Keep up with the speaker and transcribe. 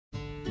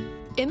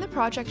In the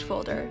project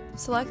folder,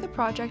 select the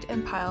project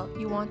and pile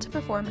you want to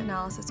perform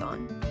analysis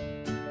on.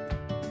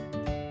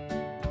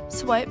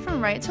 Swipe from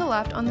right to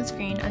left on the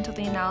screen until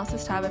the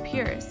Analysis tab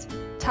appears.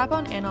 Tap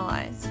on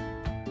Analyze.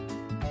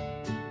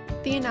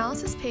 The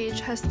Analysis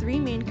page has three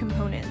main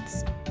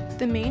components.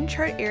 The main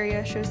chart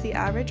area shows the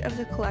average of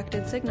the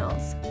collected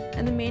signals,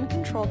 and the main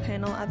control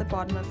panel at the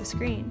bottom of the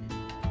screen.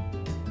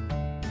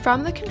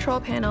 From the control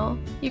panel,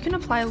 you can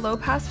apply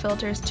low-pass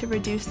filters to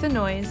reduce the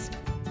noise,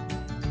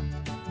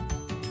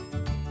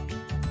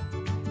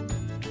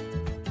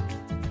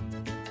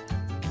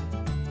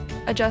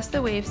 adjust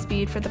the wave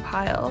speed for the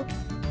pile,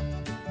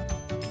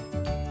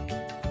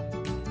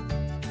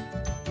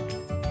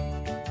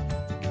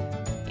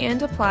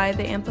 and apply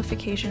the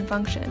amplification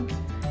function.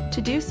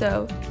 To do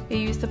so, you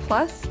use the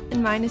plus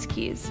and minus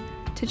keys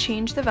to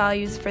change the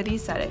values for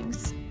these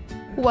settings.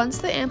 Once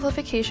the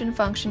amplification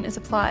function is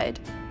applied,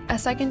 a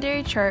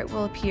secondary chart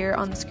will appear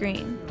on the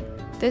screen.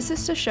 This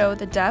is to show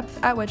the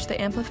depth at which the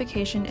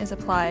amplification is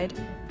applied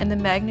and the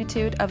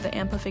magnitude of the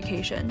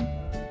amplification.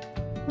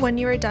 When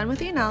you are done with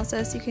the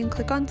analysis, you can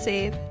click on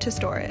Save to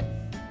store it.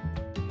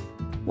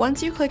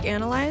 Once you click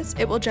Analyze,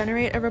 it will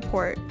generate a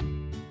report.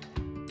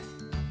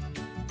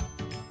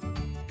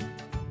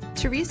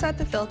 To reset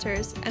the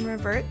filters and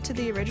revert to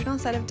the original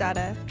set of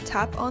data,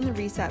 tap on the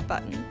Reset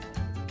button.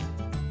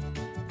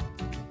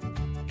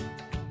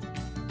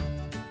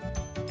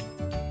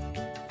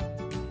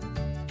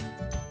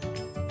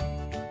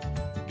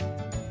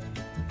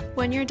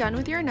 When you're done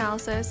with your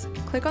analysis,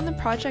 click on the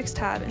Projects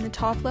tab in the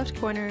top left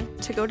corner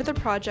to go to the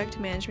Project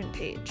Management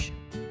page.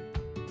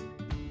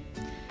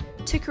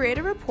 To create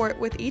a report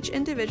with each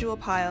individual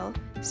pile,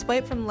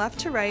 swipe from left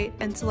to right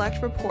and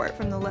select Report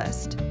from the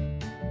list.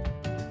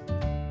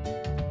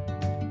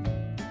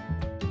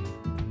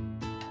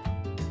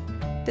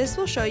 This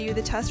will show you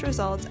the test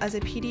results as a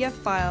PDF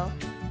file.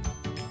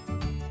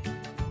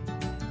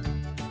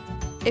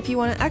 If you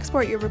want to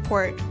export your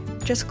report,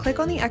 just click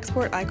on the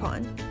export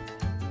icon.